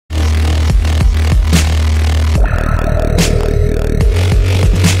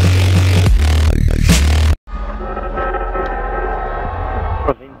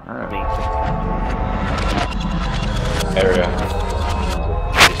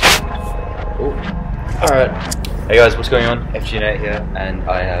Alright, hey guys, what's going on? FG8 here, and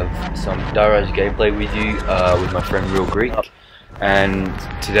I have some Dirage gameplay with you, with my friend Real Greek. And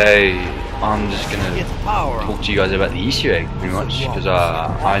today, I'm just gonna talk to you guys about the Easter egg, pretty much, because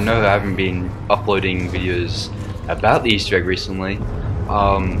I know I haven't been uploading videos about the Easter egg recently.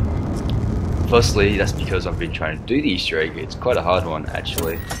 Firstly, that's because I've been trying to do the Easter egg. It's quite a hard one,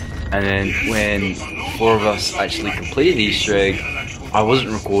 actually. And then when 4 of us actually completed the Easter egg, I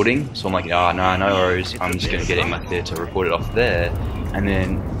wasn't recording, so I'm like, no worries, I'm just going to get it in my theatre, record it off there. And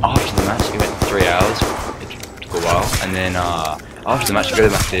then after the match, it went 3 hours, it took a while, and then after the match I go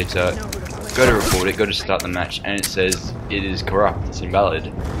to my theatre, go to record it, go to start the match, and it says it is corrupt, it's invalid.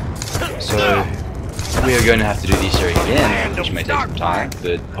 So we are going to have to do the Easter egg again, which may take some time,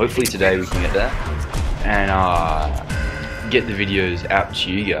 but hopefully today we can get there, and get the videos out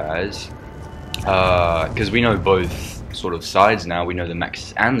to you guys, because we know both sort of sides now. We know the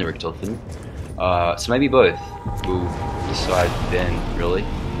Max and the Richtofen, so maybe both. We'll decide then, really.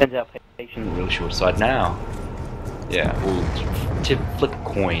 Depends how patient. We'll really short decide now. Yeah, we'll flip a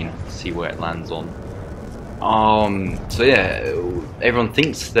coin, see where it lands on. So yeah, everyone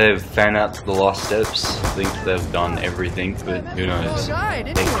thinks they've found out the last steps, thinks they've done everything, but who knows?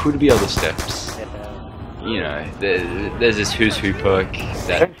 There could be other steps. You know, there's this Who's Who perk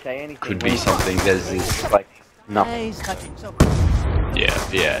that could be something. There's this like nothing.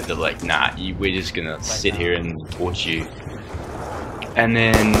 Yeah, they're like, nah, we're just gonna sit here and torch you. And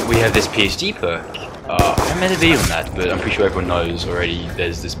then we have this PhD perk. I made a video on that, but I'm pretty sure everyone knows already.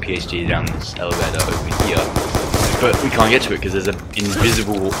 There's this PhD down this elevator over here, but we can't get to it because there's an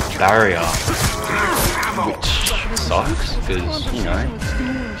invisible barrier, which sucks. Because you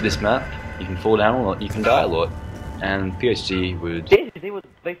know, this map, you can fall down a lot, you can die a lot, and PhD would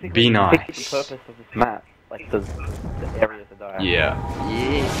be nice. The purpose of this map, like the area to die. Yeah,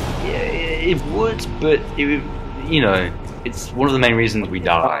 it would, but it would, you know, it's one of the main reasons we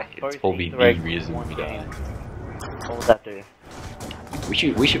die. It's probably the reason we die. What would that do? We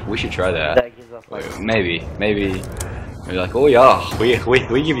should try that. Maybe we're like, oh yeah, we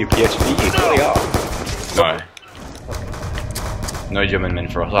give you PhD. Oh yeah. No German men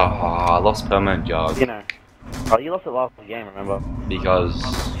for us. I lost permanent jog. You know. Oh, you lost it last game, remember? Because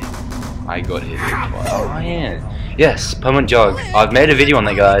I got hit twice. Oh yeah. Yes, permanent jog. I've made a video on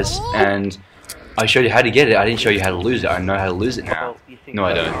that, guys, and I showed you how to get it. I didn't show you how to lose it. I know how to lose it now. No,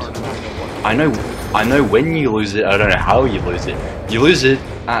 I don't. I know when you lose it. I don't know how you lose it. You lose it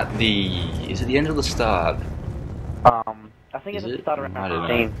at the. Is it the end of the start? I think it's the start around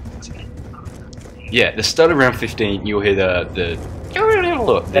 15. Yeah, the start around 15. You'll hear the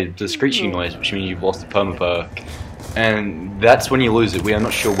screeching noise, which means you've lost the perma perk, and that's when you lose it. We are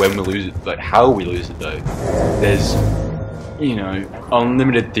not sure when we lose it, but how we lose it though. There's, you know,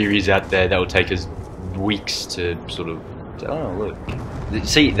 unlimited theories out there that will take us weeks to sort of. Oh look,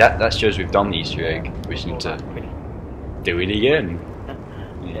 see that shows we've done the Easter egg. We just need to do it again.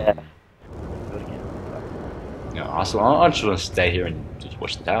 Yeah. No, I just want to stay here and just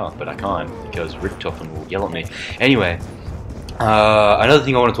watch the tower, but I can't because Richtofen will yell at me. Anyway, another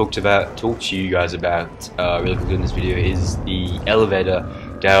thing I want to talk to you guys about really quickly in this video is the elevator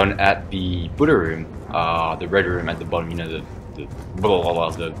down at the Buddha room, the red room at the bottom. You know,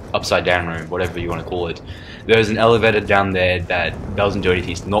 the upside down room, whatever you want to call it. There's an elevator down there that doesn't do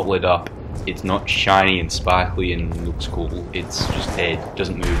anything. It's not lit up. It's not shiny and sparkly and looks cool. It's just dead.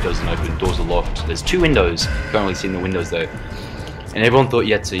 Doesn't move, doesn't open, doors are locked. There's 2 windows. Can't really see in the windows though. And everyone thought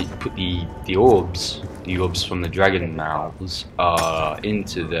you had to put the orbs from the dragon mouths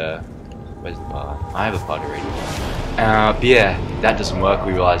into the. Where's the bar? I have a part already. But yeah, that doesn't work.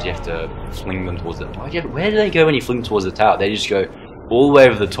 We realized you have to fling them towards the. Where do they go when you fling them towards the tower? They just go all the way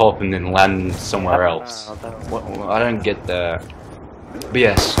over the top and then land somewhere else. I don't get that. But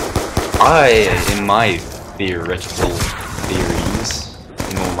yes, in my theoretical theories,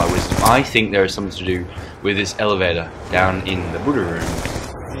 in all my wisdom, I think there is something to do with this elevator down in the Buddha room.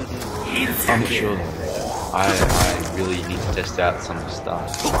 I'm not sure. I really need to test out some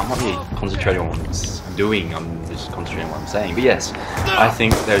stuff. I'm not really concentrating on what I'm doing, I'm just concentrating on what I'm saying. But yes, I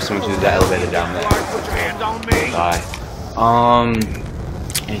think there's something to do with that elevator down there. Bye.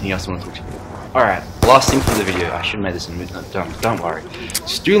 Anything else I want to talk to you about? Alright, last thing for the video. I should have made this in don't worry.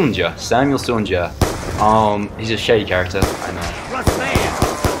 Stuhlinger, Samuel Stuhlinger. He's a shady character, I know.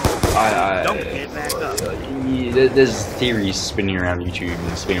 There's theories spinning around YouTube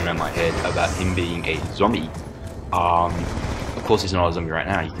and spinning around my head about him being a zombie. Of course he's not a zombie right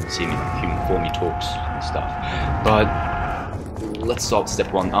now, you can see him in human form, he talks and stuff. But let's start with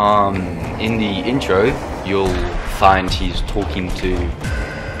step 1. In the intro, you'll find he's talking to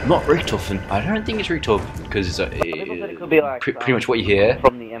Not Richtofen. I don't think it's Richtofen because it's it could be like, pretty much what you hear.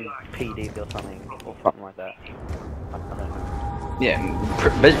 From the MPD or something like that. I don't know. Yeah,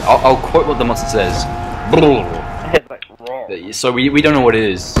 I'll quote what the monster says. It's like raw. So we don't know what it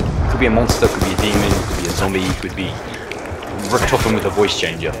is. Could be a monster, could be a demon, could be a zombie, could be Richtofen with a voice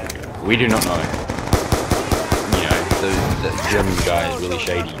changer. We do not know. You know, the German guy is really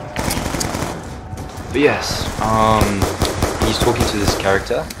shady. But yes, he's talking to this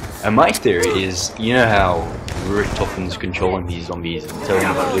character, and my theory is, you know how Richtofen's controlling these zombies and telling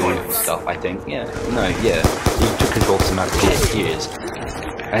them what to do and stuff, I think, he took control of some out of years,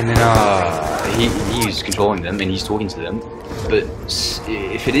 and then he's controlling them and he's talking to them, but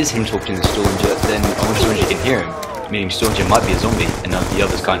if it is him talking to Stillinger, then only Stillinger can hear him, meaning Stillinger might be a zombie, and none of the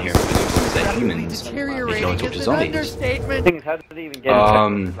others can't hear him because they're humans, if no one talks to zombies.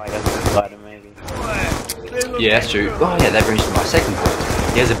 Yeah, that's true. Oh yeah, that brings me to my second point.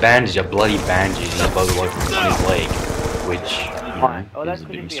 He has a bandage, a bloody bandage, and a bug loaf on his leg, which, you know, is a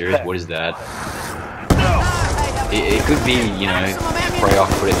bit mysterious. What is that? It could be, you know, spray off,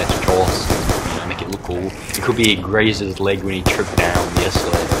 put it in extra cross, you know, make it look cool. It could be he grazed his leg when he tripped down the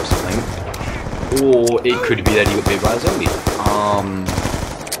escalator or something. Or it could be that he got bit by a zombie.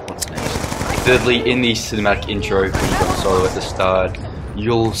 What's next? Thirdly, in the cinematic intro, when you go solo at the start,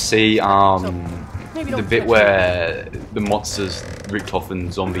 you'll see, the bit where the monsters,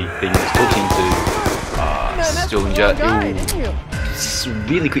 Richtofen zombie thing is talking to Stillinger. It's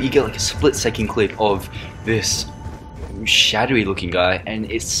really good. You get like a split-second clip of this shadowy looking guy, and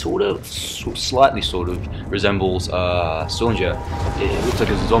it slightly resembles Stillinger. It looks like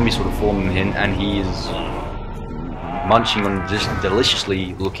a zombie sort of forming in, and he is munching on this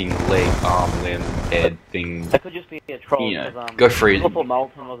deliciously looking leg, arm, limb, head thing. That could just be a troll. You know, go for it.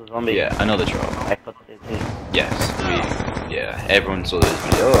 Molten was a zombie. Yeah, another troll. Yes, yeah, everyone saw those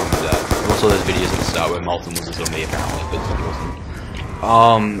videos. Everyone saw those videos at the start where Molten was a zombie apparently, but he wasn't.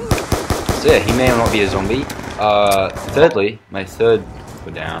 So yeah, he may or not be a zombie. Thirdly, my third,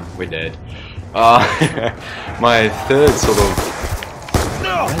 we're down, we're dead. My third sort of,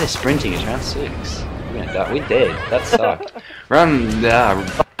 why are they sprinting? It's round 6. We're dead. That sucked.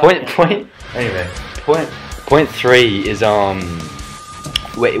 Point 3 is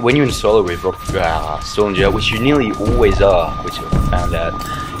when you're in solo with Stillinger, which you nearly always are, which I found out,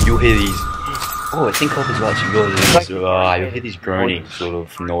 you'll hear these. Oh, I think Copper's watching. You'll hear these groaning sort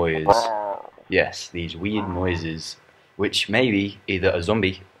of noise. Yes, these weird noises, which maybe either a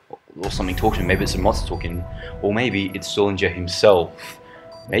zombie or something talking. Maybe it's a monster talking, or maybe it's Stillinger himself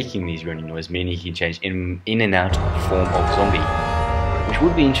making these groaning noises, meaning he can change in and out of the form of zombie, which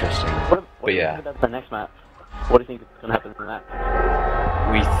would be interesting. What do you think about the next map? What do you think is going to happen in that?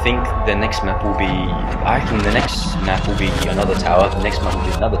 We think the next map will be, I reckon the next map will be another tower, the next map will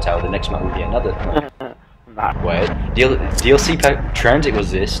be another tower, the next map will be another. Wait, DLC pack Transit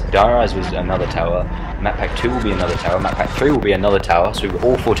was this, Diarise was another tower, map pack 2 will be another tower, map pack 3 will be another tower, so we've got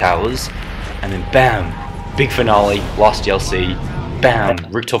all 4 towers, and then BAM! Big finale, last DLC, BAM!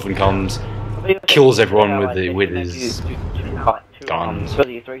 Richtofen comes, kills everyone with his guns. For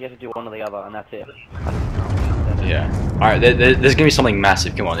the E3 you have to do one or the other, and that's it. Yeah. Alright, there's gonna be something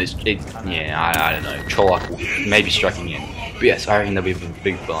massive, come on, yeah, I don't know, Trolloc maybe striking in. But yes, I reckon there'll be a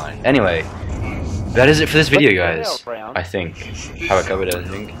big blind. Anyway, that is it for this video, guys. I think. Have I covered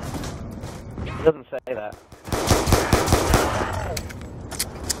everything? It doesn't say that.